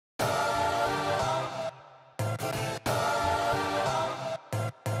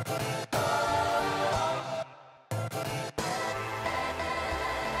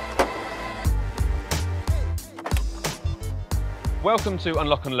Welcome to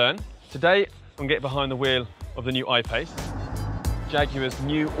Unlock and Learn. Today I'm getting behind the wheel of the new I-Pace, Jaguar's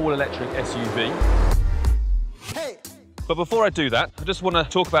new all-electric SUV. Hey. But before I do that, I just want to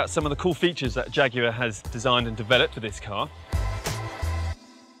talk about some of the cool features that Jaguar has designed and developed for this car.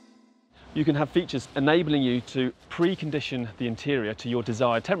 You can have features enabling you to precondition the interior to your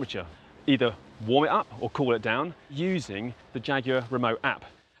desired temperature, either warm it up or cool it down using the Jaguar Remote app.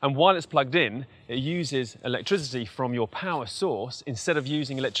 And while it's plugged in, it uses electricity from your power source instead of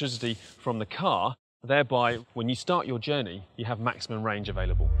using electricity from the car. Thereby, when you start your journey, you have maximum range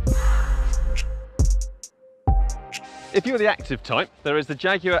available. If you're the active type, there is the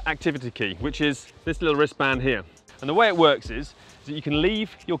Jaguar Activity Key, which is this little wristband here. And the way it works is that you can leave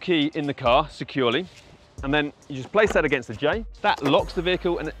your key in the car securely, and then you just place that against the J. That locks the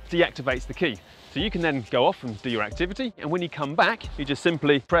vehicle and it deactivates the key. So you can then go off and do your activity, and when you come back, you just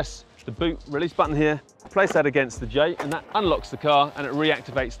simply press the boot release button here, place that against the J, and that unlocks the car and it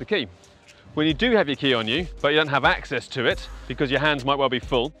reactivates the key. When you do have your key on you, but you don't have access to it because your hands might well be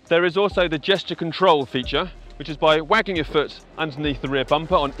full, there is also the gesture control feature, which is by wagging your foot underneath the rear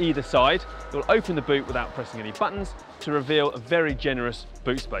bumper on either side, you'll open the boot without pressing any buttons to reveal a very generous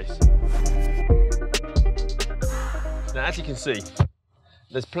boot space. Now, as you can see,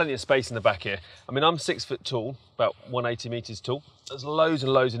 there's plenty of space in the back here. I mean, I'm 6 foot tall, about 180 meters tall. There's loads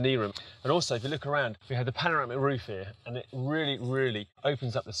and loads of knee room. And also, if you look around, we have the panoramic roof here, and it really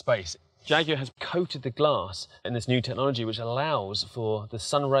opens up the space. Jaguar has coated the glass in this new technology, which allows for the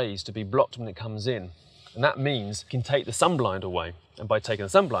sun rays to be blocked when it comes in. And that means you can take the sunblind away. And by taking the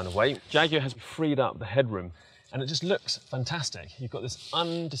sunblind away, Jaguar has freed up the headroom, and it just looks fantastic. You've got this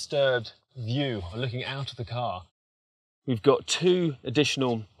undisturbed view looking out of the car. We've got 2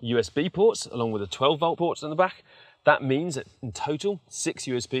 additional USB ports along with the 12-volt ports in the back. That means that in total, 6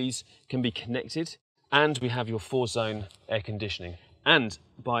 USBs can be connected, and we have your 4-zone air conditioning. And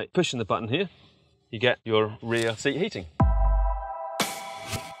by pushing the button here, you get your rear seat heating.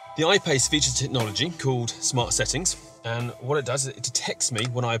 The I-Pace features technology called Smart Settings, and what it does is it detects me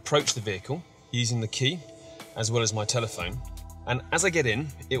when I approach the vehicle using the key as well as my telephone. And as I get in,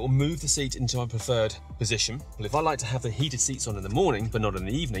 it will move the seat into my preferred position. Well, if I like to have the heated seats on in the morning, but not in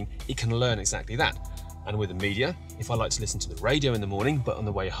the evening, it can learn exactly that. And with the media, if I like to listen to the radio in the morning, but on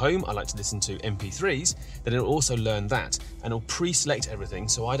the way home, I like to listen to MP3s, then it'll also learn that. And it'll pre-select everything,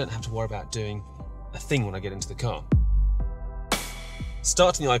 so I don't have to worry about doing a thing when I get into the car.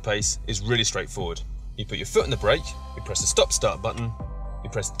 Starting the I-Pace is really straightforward. You put your foot on the brake, you press the stop-start button,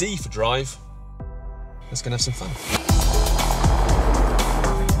 you press D for drive. Let's go and have some fun.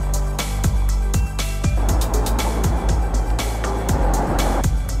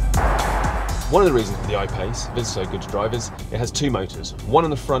 One of the reasons for the I-Pace, if it's so good to drivers, it has 2 motors, one on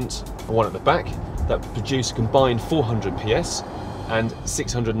the front and one at the back, that produce a combined 400 PS and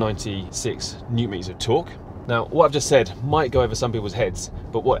 696 Nm of torque. Now, what I've just said might go over some people's heads,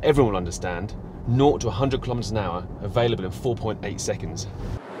 but what everyone will understand, 0 to 100 km an hour, available in 4.8 seconds.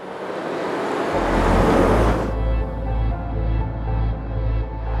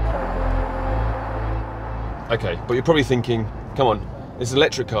 Okay, but you're probably thinking, come on, it's an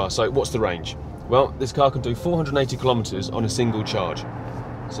electric car, so what's the range? Well, this car can do 480 kilometers on a single charge,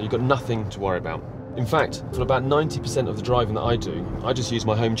 so you've got nothing to worry about. In fact, for about 90% of the driving that I do, I just use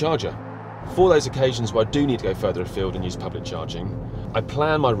my home charger. For those occasions where I do need to go further afield and use public charging, I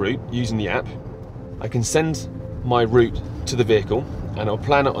plan my route using the app. I can send my route to the vehicle, and I'll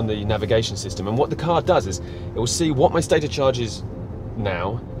plan it on the navigation system. And what the car does is, it will see what my state of charge is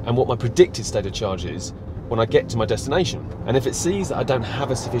now, and what my predicted state of charge is when I get to my destination. And if it sees that I don't have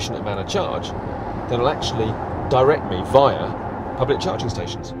a sufficient amount of charge, then it'll actually direct me via public charging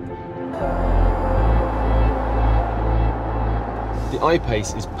stations. The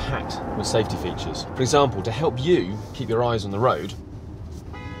I-Pace is packed with safety features. For example, to help you keep your eyes on the road.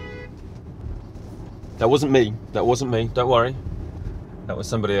 That wasn't me, don't worry. That was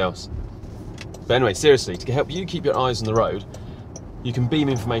somebody else. But anyway, seriously, to help you keep your eyes on the road, you can beam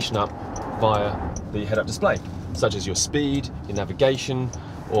information up via the head-up display, such as your speed, your navigation,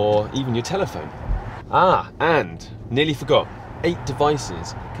 or even your telephone. Ah, and nearly forgot, 8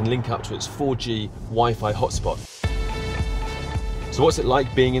 devices can link up to its 4G Wi-Fi hotspot. So what's it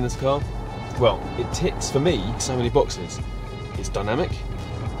like being in this car? Well, it ticks for me so many boxes. It's dynamic,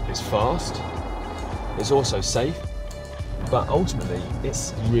 it's fast, it's also safe, but ultimately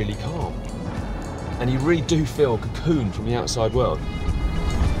it's really calm. And you really do feel cocooned from the outside world.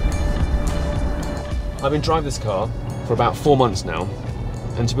 I've been driving this car for about 4 months now,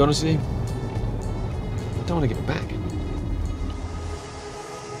 and to be honest with you, I don't want to give it back.